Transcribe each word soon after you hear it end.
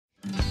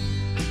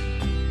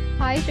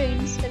Hi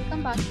friends,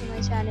 welcome back to my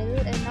channel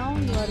and now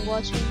you are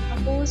watching a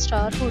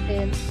 4-star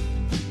hotel.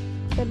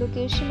 The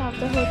location of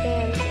the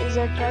hotel is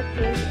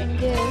attractive and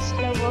guests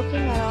love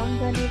walking around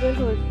the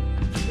neighborhood.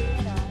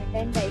 There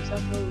are 10 types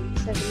of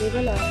rooms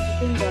available on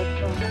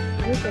booking.com.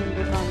 You can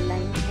book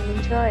online and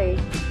enjoy it.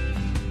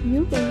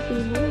 You can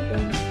see more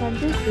than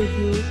 100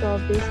 reviews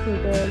of this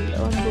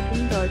hotel on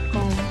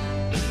booking.com.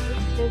 Its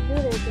review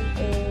rating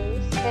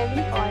is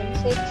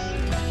 7.6,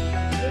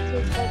 which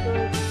is a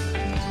good.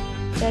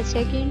 The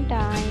check-in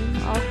time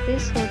of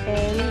this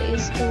hotel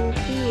is 2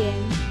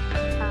 p.m.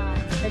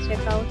 and the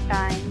checkout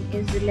time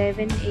is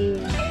 11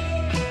 a.m.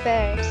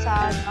 Pets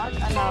are not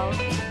allowed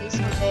in this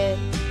hotel.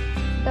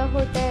 The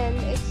hotel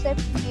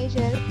accepts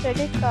major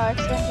credit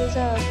cards and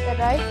reserves the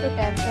right to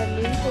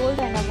temporarily hold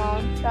an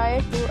amount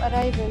prior to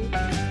arrival.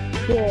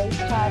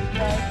 Guests are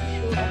required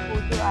to show a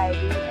photo ID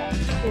and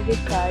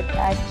credit card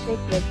at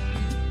check-in.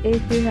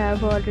 If you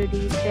have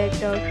already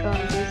checked out from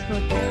this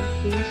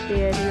hotel, please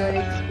share your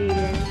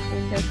experience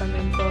in the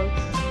comment box.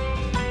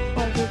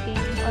 For booking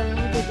or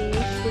more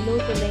details, below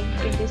the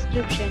link in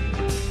description.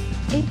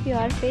 If you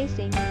are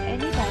facing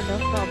any kind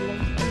of problem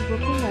in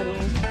booking a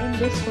room in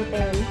this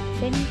hotel,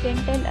 then you can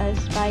tell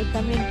us by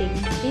commenting.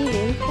 We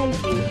will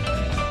help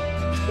you.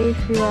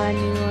 If you are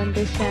new on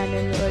this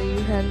channel or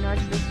you have not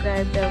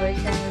subscribed our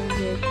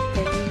channel yet,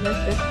 then you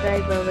must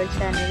subscribe our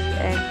channel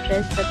and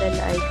press the bell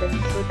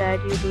icon so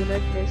that you do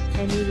not miss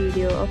any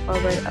video of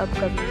our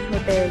upcoming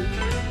hotel.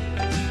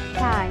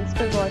 Thanks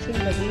for watching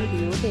the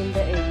video till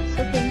the end.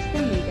 So friends,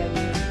 will meet again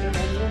in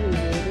another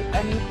video with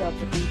a new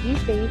property. Be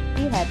safe,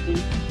 be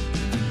happy.